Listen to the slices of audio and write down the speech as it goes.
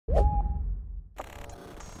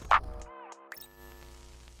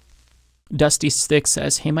Dusty Stick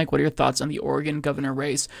says, hey, Mike, what are your thoughts on the Oregon governor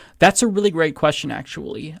race? That's a really great question,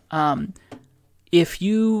 actually. If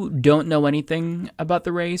you don't know anything about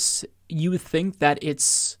the race, you would think that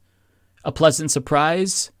it's a pleasant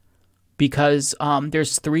surprise because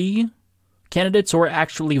there's 3 candidates who are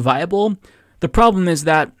actually viable. The problem is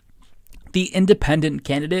that the independent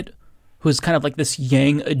candidate, who's kind of like this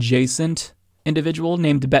Yang adjacent individual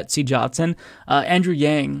named Betsy Johnson, Andrew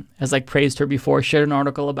Yang has like praised her before, shared an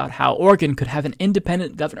article about how Oregon could have an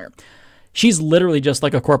independent governor. She's literally just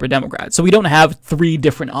like a corporate Democrat. So we don't have 3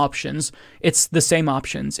 different options. It's the same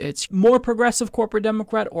options. It's more progressive corporate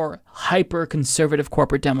Democrat or hyper conservative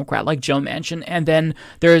corporate Democrat like Joe Manchin. And then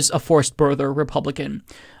there's a forced birther Republican.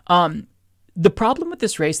 The problem with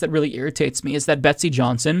this race that really irritates me is that Betsy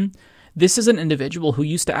Johnson, this is an individual who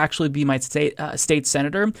used to actually be my state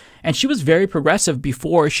senator, and she was very progressive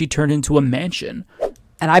before she turned into a Manchin.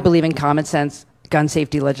 And I believe in common sense gun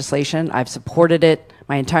safety legislation. I've supported it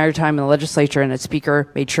my entire time in the legislature, and as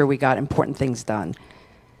speaker, made sure we got important things done.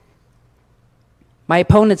 My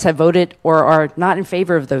opponents have voted or are not in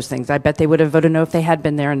favor of those things. I bet they would have voted no if they had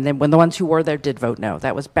been there, and then when the ones who were there did vote no.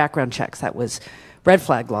 That was background checks. That was red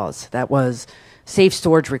flag laws. That was safe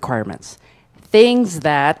storage requirements. Things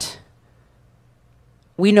that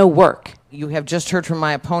we know work. You have just heard from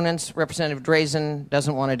my opponents. Representative Drazen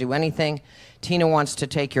doesn't want to do anything. Tina wants to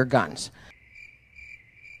take your guns.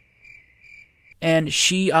 And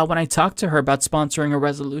she, when I talked to her about sponsoring a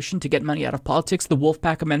resolution to get money out of politics, the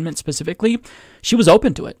Wolfpack Amendment specifically, she was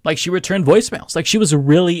open to it. Like, she returned voicemails. Like, she was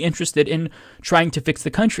really interested in trying to fix the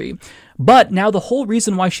country. But now the whole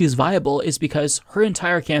reason why she's viable is because her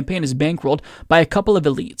entire campaign is bankrolled by a couple of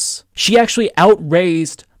elites. She actually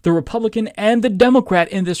outraised the Republican and the Democrat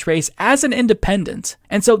in this race as an independent.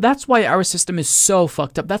 And so that's why our system is so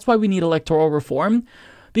fucked up. That's why we need electoral reform.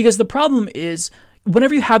 Because the problem is,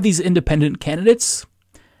 whenever you have these independent candidates,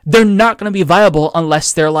 they're not going to be viable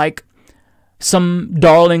unless they're like some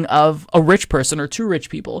darling of a rich person or 2 rich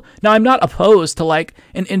people. Now, I'm not opposed to like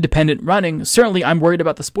an independent running. Certainly, I'm worried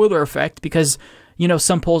about the spoiler effect because, you know,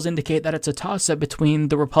 some polls indicate that it's a toss-up between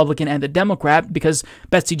the Republican and the Democrat because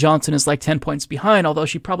Betsy Johnson is like 10 points behind, although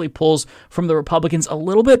she probably pulls from the Republicans a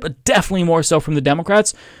little bit, but definitely more so from the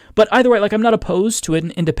Democrats. But either way, like, I'm not opposed to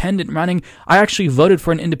an independent running. I actually voted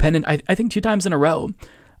for an independent, I think 2 times in a row.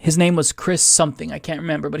 His name was Chris something, I can't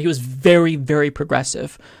remember, but he was very, very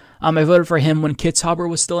progressive. I voted for him when Kitzhaber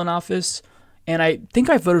was still in office. And I think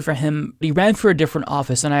I voted for him. He ran for a different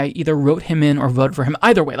office, and I either wrote him in or voted for him.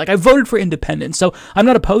 Either way, like, I voted for independence, so I'm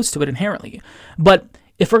not opposed to it inherently. But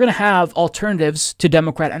if we're going to have alternatives to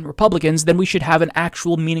Democrat and Republicans, then we should have an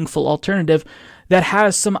actual meaningful alternative that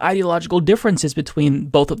has some ideological differences between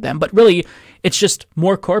both of them. But really, it's just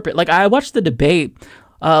more corporate. Like, I watched the debate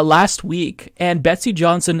last week, and Betsy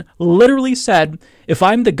Johnson literally said, if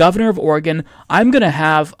I'm the governor of Oregon, I'm going to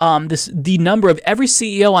have the number of every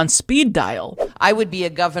CEO on speed dial. I would be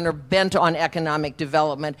a governor bent on economic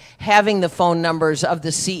development, having the phone numbers of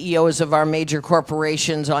the CEOs of our major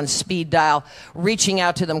corporations on speed dial, reaching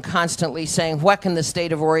out to them constantly saying, what can the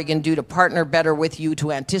state of Oregon do to partner better with you,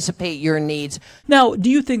 to anticipate your needs? Now,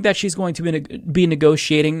 do you think that she's going to be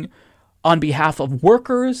negotiating on behalf of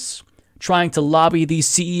workers, trying to lobby these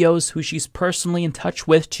CEOs who she's personally in touch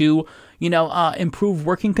with to, you know, improve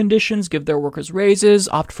working conditions, give their workers raises,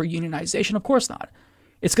 opt for unionization? Of course not.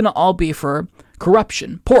 It's going to all be for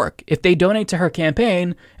corruption, pork. If they donate to her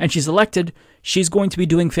campaign and she's elected, she's going to be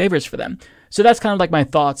doing favors for them. So that's kind of like my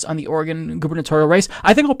thoughts on the Oregon gubernatorial race.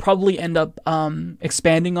 I think I'll probably end up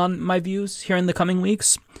expanding on my views here in the coming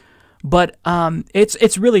weeks. But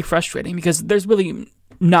it's really frustrating because there's really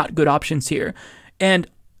not good options here. And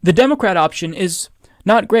the Democrat option is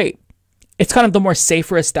not great. It's kind of the more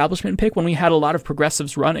safer establishment pick when we had a lot of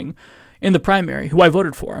progressives running in the primary, who I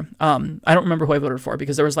voted for. I don't remember who I voted for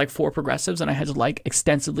because there was like 4 progressives and I had to like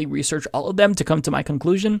extensively research all of them to come to my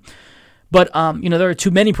conclusion. But, you know, there are too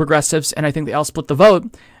many progressives and I think they all split the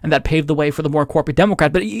vote, and that paved the way for the more corporate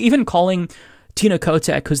Democrat. But even calling Tina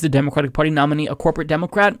Kotek, who's the Democratic Party nominee, a corporate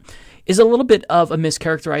Democrat is a little bit of a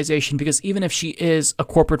mischaracterization because even if she is a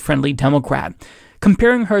corporate-friendly Democrat,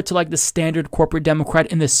 comparing her to like the standard corporate Democrat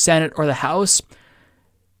in the Senate or the House,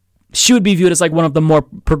 she would be viewed as like one of the more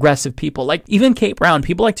progressive people. Like even Kate Brown,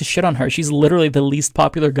 people like to shit on her. She's literally the least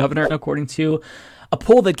popular governor according to a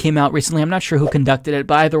poll that came out recently. I'm not sure who conducted it,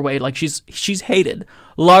 but either way, like she's hated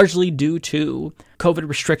largely due to COVID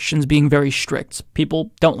restrictions being very strict.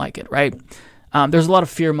 People don't like it, right? There's a lot of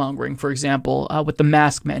fear mongering, for example, with the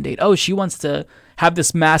mask mandate. Oh, she wants to have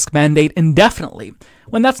this mask mandate indefinitely,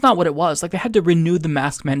 when that's not what it was. Like, they had to renew the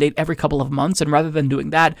mask mandate every couple of months, and rather than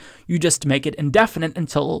doing that, you just make it indefinite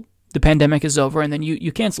until the pandemic is over and then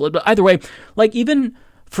you cancel it. But either way, like even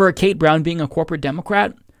for Kate Brown being a corporate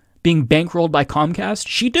Democrat, being bankrolled by Comcast,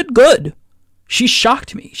 she did good. She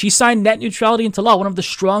shocked me. She signed net neutrality into law, one of the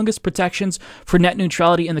strongest protections for net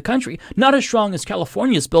neutrality in the country. Not as strong as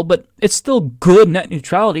California's bill, but it's still good net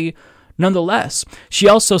neutrality nonetheless. She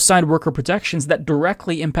also signed worker protections that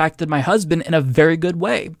directly impacted my husband in a very good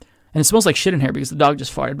way. And it smells like shit in here because the dog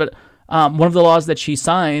just farted. But one of the laws that she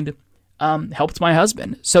signed helped my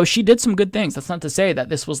husband. So she did some good things. That's not to say that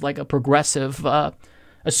this was like a progressive, a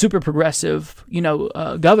super progressive,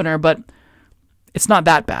 governor, but it's not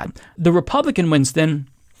that bad. The Republican Winston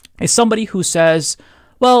is somebody who says,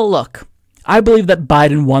 well, look, I believe that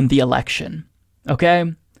Biden won the election.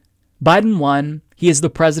 Okay? Biden won. He is the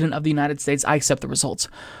president of the United States. I accept the results.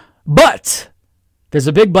 But there's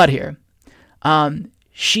a big but here.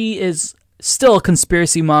 She is still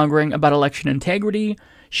conspiracy mongering about election integrity.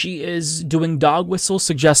 She is doing dog whistles,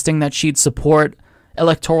 suggesting that she'd support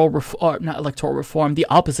electoral reform, not electoral reform, the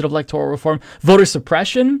opposite of electoral reform, voter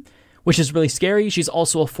suppression, which is really scary. She's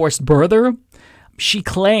also a forced birther. She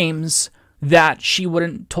claims that she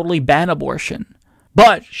wouldn't totally ban abortion,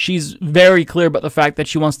 but she's very clear about the fact that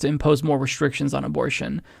she wants to impose more restrictions on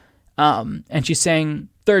abortion. And she's saying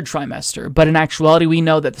third trimester, but in actuality, we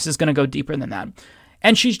know that this is going to go deeper than that.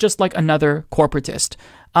 And she's just like another corporatist.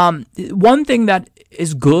 One thing that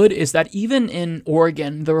is good is that even in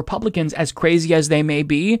Oregon, the Republicans, as crazy as they may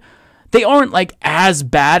be, they aren't like as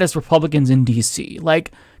bad as Republicans in DC.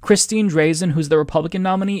 Like Christine Drazan, who's the Republican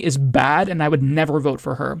nominee, is bad, and I would never vote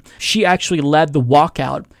for her. She actually led the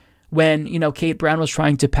walkout when, Kate Brown was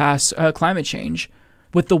trying to pass climate change.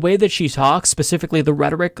 With the way that she talks, specifically the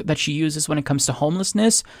rhetoric that she uses when it comes to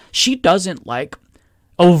homelessness, she doesn't like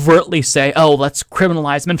overtly say, oh, let's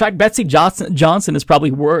criminalize them. In fact, Betsy Johnson is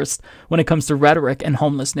probably worse when it comes to rhetoric and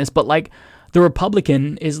homelessness. But like the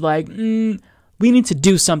Republican is like, we need to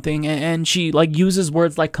do something. And she like uses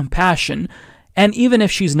words like compassion. And even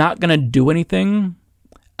if she's not going to do anything,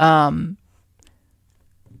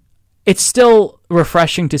 it's still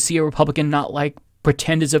refreshing to see a Republican not like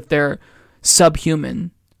pretend as if they're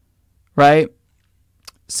subhuman, right?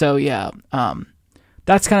 So yeah,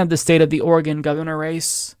 that's kind of the state of the Oregon governor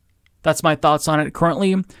race. That's my thoughts on it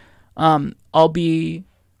currently. I'll be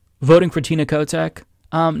voting for Tina Kotek.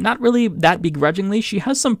 Not really that begrudgingly. She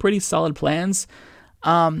has some pretty solid plans.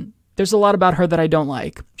 There's a lot about her that I don't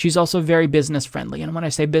like. She's also very business friendly. And when I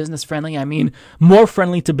say business friendly, I mean more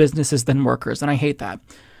friendly to businesses than workers. And I hate that.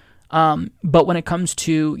 But when it comes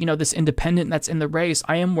to, this independent that's in the race,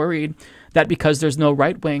 I am worried that because there's no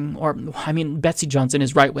right wing, Betsy Johnson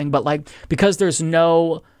is right wing, but like because there's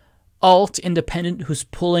no alt independent who's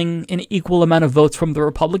pulling an equal amount of votes from the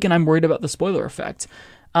Republican, I'm worried about the spoiler effect.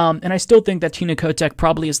 And I still think that Tina Kotek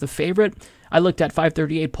probably is the favorite. I looked at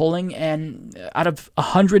 538 polling, and out of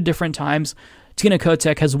 100 different times, Tina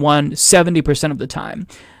Kotek has won 70% of the time.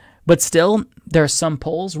 But still, there are some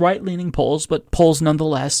polls, right-leaning polls, but polls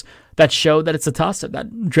nonetheless, that show that it's a toss-up,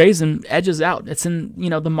 that Drazan edges out. It's in,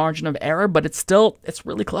 the margin of error, but it's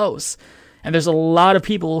really close. And there's a lot of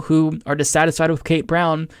people who are dissatisfied with Kate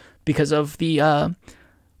Brown because of the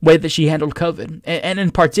way that she handled COVID. And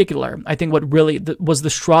in particular, I think what really was the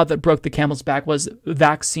straw that broke the camel's back was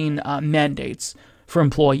vaccine mandates for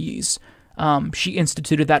employees. She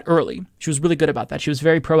instituted that early. She was really good about that. She was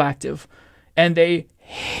very proactive. And they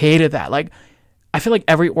hated that. Like, I feel like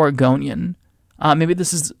every Oregonian, maybe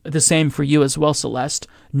this is the same for you as well, Celeste,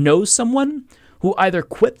 knows someone who either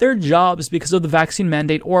quit their jobs because of the vaccine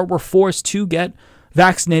mandate or were forced to get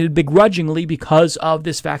vaccinated begrudgingly because of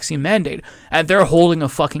this vaccine mandate. And they're holding a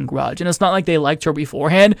fucking grudge. And it's not like they liked her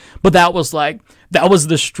beforehand, but that was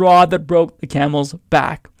the straw that broke the camel's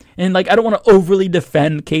back. And like, I don't want to overly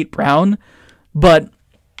defend Kate Brown, but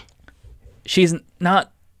she's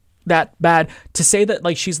not that bad. To say that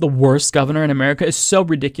like she's the worst governor in America is so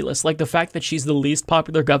ridiculous. Like the fact that she's the least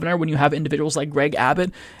popular governor when you have individuals like Greg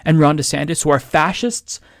Abbott and Ron DeSantis who are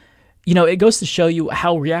fascists, it goes to show you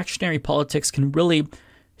how reactionary politics can really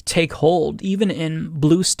take hold even in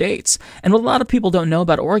blue states. And what a lot of people don't know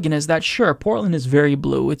about Oregon is that sure, Portland is very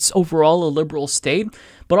blue. It's overall a liberal state,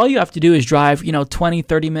 but all you have to do is drive 20,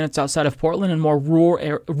 30 minutes outside of Portland and more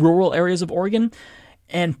rural areas of Oregon,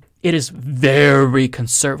 and it is very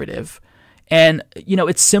conservative. And,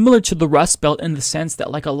 it's similar to the Rust Belt in the sense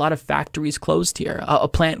that like a lot of factories closed here, a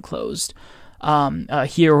plant closed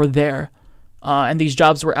here or there, and these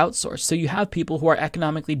jobs were outsourced. So you have people who are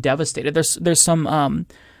economically devastated. There's some,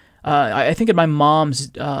 I think in my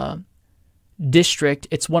mom's district,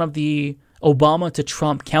 it's one of the Obama to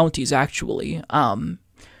Trump counties actually.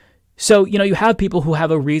 So, you have people who have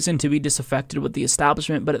a reason to be disaffected with the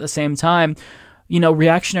establishment, but at the same time,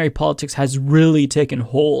 reactionary politics has really taken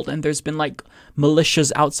hold, and there's been like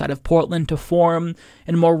militias outside of Portland to form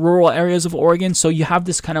in more rural areas of Oregon. So you have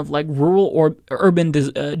this kind of like rural or urban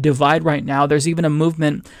divide right now. There's even a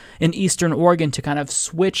movement in Eastern Oregon to kind of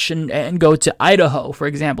switch and go to Idaho, for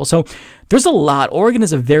example. So there's a lot. Oregon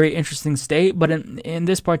is a very interesting state, but in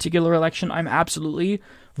this particular election, I'm absolutely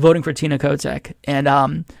voting for Tina Kotek, and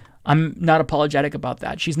I'm not apologetic about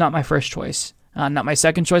that. She's not my first choice, not my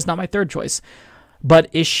second choice, not my third choice.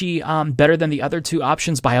 But is she better than the other two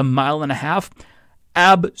options by 1.5 miles?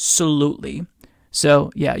 Absolutely.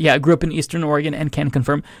 So yeah, I grew up in Eastern Oregon and can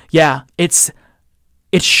confirm. Yeah, it's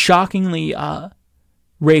shockingly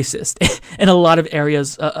racist in a lot of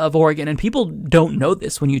areas of Oregon, and people don't know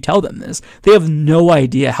this when you tell them this. They have no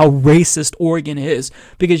idea how racist Oregon is,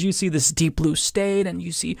 because you see this deep blue state, and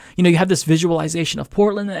you see, you have this visualization of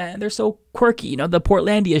Portland, and they're so quirky. The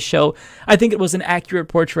Portlandia show, I think it was an accurate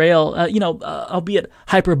portrayal, albeit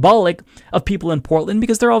hyperbolic, of people in Portland,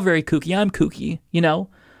 because they're all very kooky. I'm kooky,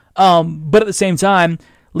 but at the same time,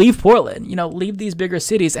 leave Portland, leave these bigger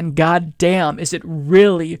cities, and goddamn, is it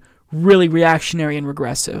really reactionary and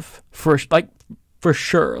regressive for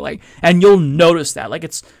sure. And you'll notice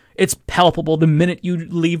that. It's palpable the minute you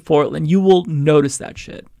leave Portland. You will notice that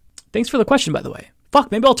shit. Thanks for the question, by the way. Fuck,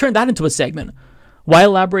 maybe I'll turn that into a segment. Why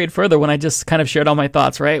elaborate further when I just kind of shared all my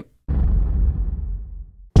thoughts, right?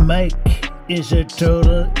 Mike is a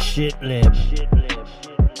total shitlib.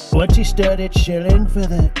 Once he started shilling for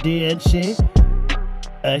the DNC,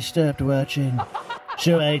 I stopped watching.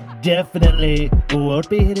 So I definitely won't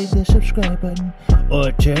be hitting the subscribe button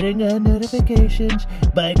or turning on notifications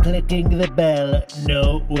by clicking the bell.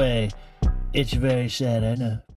 No way. It's very sad, I know.